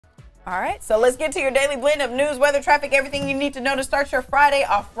All right, so let's get to your daily blend of news, weather, traffic, everything you need to know to start your Friday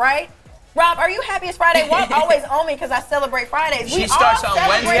off right. Rob, are you happy it's Friday? Well, always on me because I celebrate Fridays. She starts on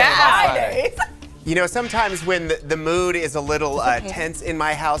Wednesday. Fridays. You know, sometimes when the mood is a little tense in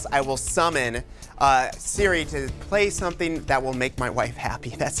my house, I will summon Siri to play something that will make my wife happy.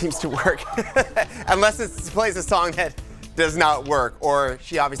 That seems to work. Unless it plays a song that does not work, or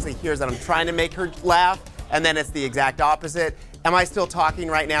she obviously hears that I'm trying to make her laugh, and then it's the exact opposite. Am I still talking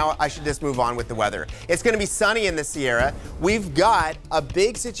right now? I should just move on with the weather. It's going to be sunny in the Sierra. We've got a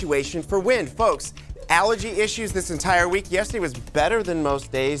big situation for wind. Folks, allergy issues this entire week. Yesterday was better than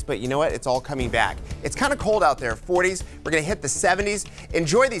most days, but you know what? It's all coming back. It's kind of cold out there, 40s. We're going to hit the 70s.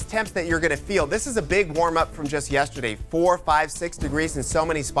 Enjoy these temps that you're going to feel. This is a big warm up from just yesterday, 4, 5, 6 degrees in so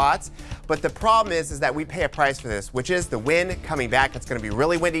many spots. But the problem is that we pay a price for this, which is the wind coming back. It's going to be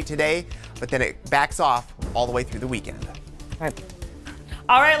really windy today, but then it backs off all the way through the weekend.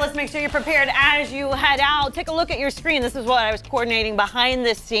 All right, let's make sure you're prepared as you head out. Take a look at your screen. This is what I was coordinating behind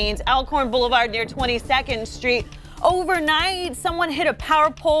the scenes. Elkhorn Boulevard near 22nd Street. Overnight, someone hit a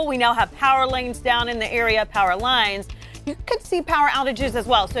power pole. We now have power lanes down in the area, power lines. You could see power outages as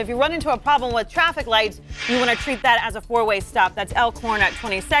well. So if you run into a problem with traffic lights, you want to treat that as a four-way stop. That's Elkhorn at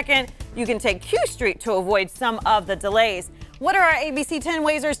 22nd. You can take Q Street to avoid some of the delays. What are our ABC 10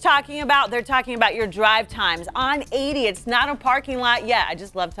 Wazers talking about? They're talking about your drive times. On 80, it's not a parking lot yet. I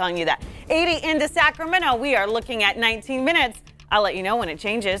just love telling you that. 80 into Sacramento, we are looking at 19 minutes. I'll let you know when it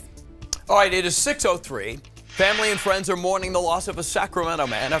changes. All right, it is 6:03. Family and friends are mourning the loss of a Sacramento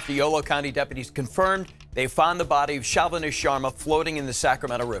man after Yolo County deputies confirmed they found the body of Shalvanish Sharma floating in the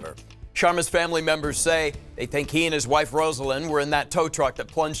Sacramento River. Sharma's family members say they think he and his wife Rosalind were in that tow truck that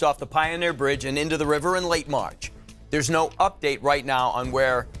plunged off the Pioneer Bridge and into the river in late March. There's no update right now on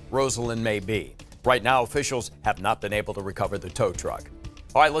where Rosalind may be. Right now, officials have not been able to recover the tow truck.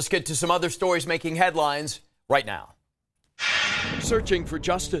 All right, let's get to some other stories making headlines right now. Searching for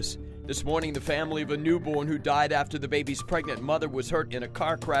justice. This morning, the family of a newborn who died after the baby's pregnant mother was hurt in a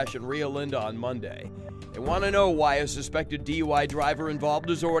car crash in Rio Linda on Monday. They want to know why a suspected DUI driver involved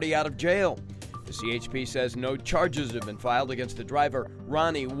is already out of jail. The CHP says no charges have been filed against the driver,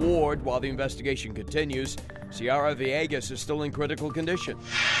 Ronnie Ward, while the investigation continues. Ciara Viegas is still in critical condition.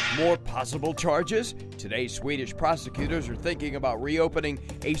 More possible charges? Today, Swedish prosecutors are thinking about reopening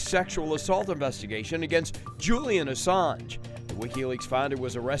a sexual assault investigation against Julian Assange. The WikiLeaks founder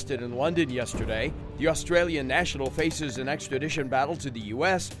was arrested in London yesterday. The Australian national faces an extradition battle to the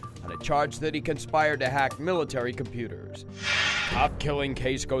U.S. on a charge that he conspired to hack military computers. Top killing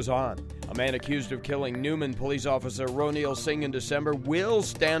case goes on. A man accused of killing Newman police officer Ronil Singh in December will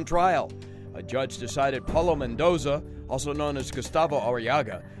stand trial. A judge decided Paulo Mendoza, also known as Gustavo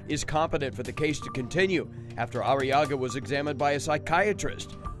Arriaga, is competent for the case to continue after Arriaga was examined by a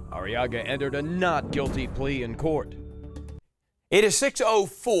psychiatrist. Arriaga entered a not guilty plea in court. It is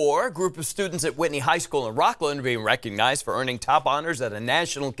 6:04. A group of students at Whitney High School in Rockland are being recognized for earning top honors at a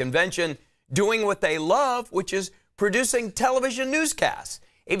national convention, doing what they love, which is producing television newscasts.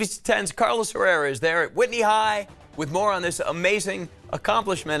 ABC 10's Carlos Herrera is there at Whitney High with more on this amazing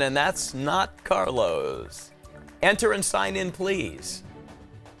accomplishment, and that's not Carlos. Enter and sign in, please.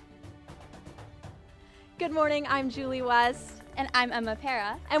 Good morning, I'm Julie West. And I'm Emma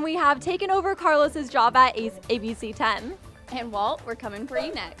Para. And we have taken over Carlos's job at ABC 10. And Walt, we're coming for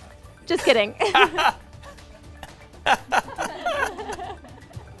you next. Just kidding.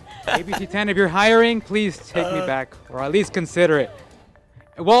 ABC 10, if you're hiring, please take me back, or at least consider it.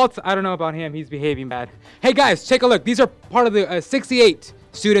 Walt, I don't know about him. He's behaving bad. Hey, guys, take a look. These are part of the 68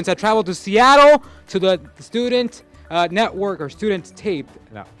 students that traveled to Seattle to the student network or student tape.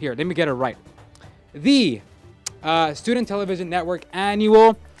 No, here, let me get it right. The Student Television Network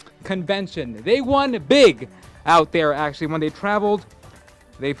annual convention. They won big out there, actually. When they traveled,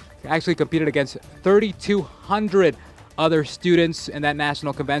 they actually competed against 3,200 other students in that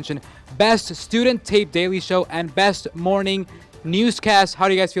national convention. Best Student Tape Daily Show and Best Morning Newscast. How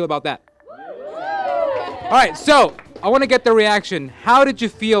do you guys feel about that? All right, so I want to get the reaction. How did you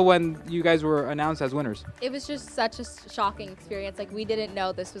feel when you guys were announced as winners? It was just such a shocking experience. Like, we didn't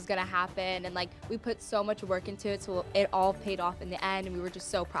know this was going to happen, and like we put so much work into it, so it all paid off in the end, and we were just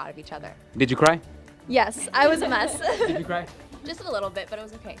so proud of each other. Did you cry? Yes, I was a mess. Did you cry? Just a little bit, but it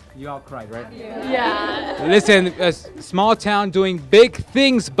was okay. You all cried, right? Yeah. Listen, a small town doing big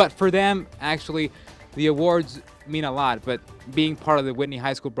things, but for them, actually, the awards mean a lot. But being part of the Whitney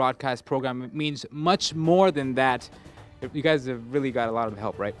High School broadcast program means much more than that. You guys have really got a lot of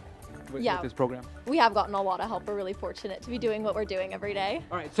help, right? With this program? We have gotten a lot of help. We're really fortunate to be doing what we're doing every day.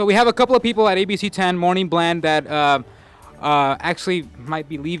 All right, so we have a couple of people at ABC 10 Morning Blend that actually might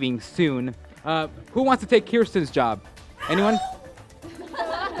be leaving soon. Who wants to take Kirsten's job? Anyone?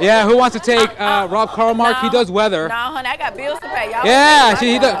 Yeah, who wants to take Rob Carlmark? He does weather. No, honey, I got bills to pay. Y'all Yeah,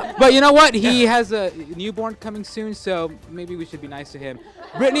 he does. But you know what? He has a newborn coming soon, so maybe we should be nice to him.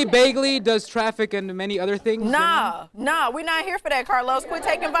 Brittany Bagley does traffic and many other things. No, we're not here for that, Carlos. Quit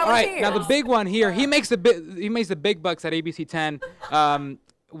taking volunteers. All right, now the big one here. He makes the big bucks at ABC 10.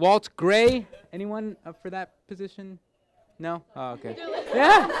 Walt Gray. Anyone up for that position? No? Oh, okay.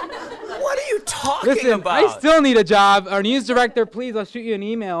 Yeah. What are you talking about? I still need a job. Our news director, please, I'll shoot you an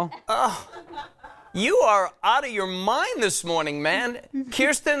email. You are out of your mind this morning, man.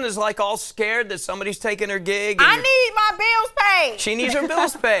 Kirsten is like all scared that somebody's taking her gig. I need my bills paid. She needs her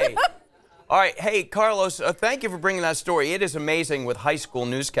bills paid. All right. Hey, Carlos, thank you for bringing that story. It is amazing with high school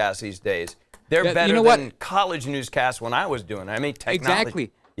newscasts these days. They're better than college newscasts when I was doing it. I mean, technology.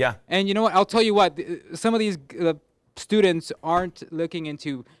 Exactly. Yeah. And you know what? I'll tell you what. Some of these students aren't looking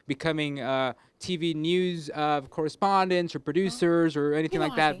into becoming TV news correspondents or producers or anything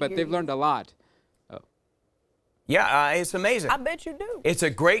like that, but they've learned a lot. Yeah, it's amazing. I bet you do. It's a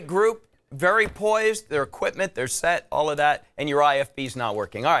great group, very poised, their equipment, their set, all of that, and your IFB's not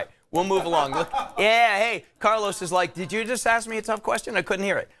working. All right, we'll move along. Look, yeah, hey, Carlos is like, did you just ask me a tough question? I couldn't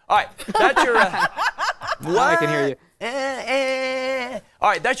hear it. All right, that's your... what? I can hear you. All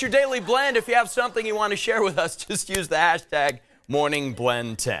right, that's your Daily Blend. If you have something you want to share with us, just use the hashtag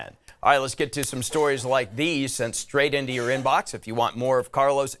MorningBlend10. All right, let's get to some stories like these sent straight into your inbox. If you want more of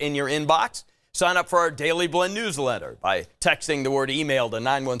Carlos in your inbox, sign up for our Daily Blend newsletter by texting the word email to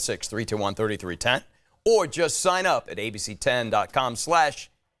 916-321-3310 or just sign up at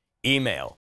abc10.com/email.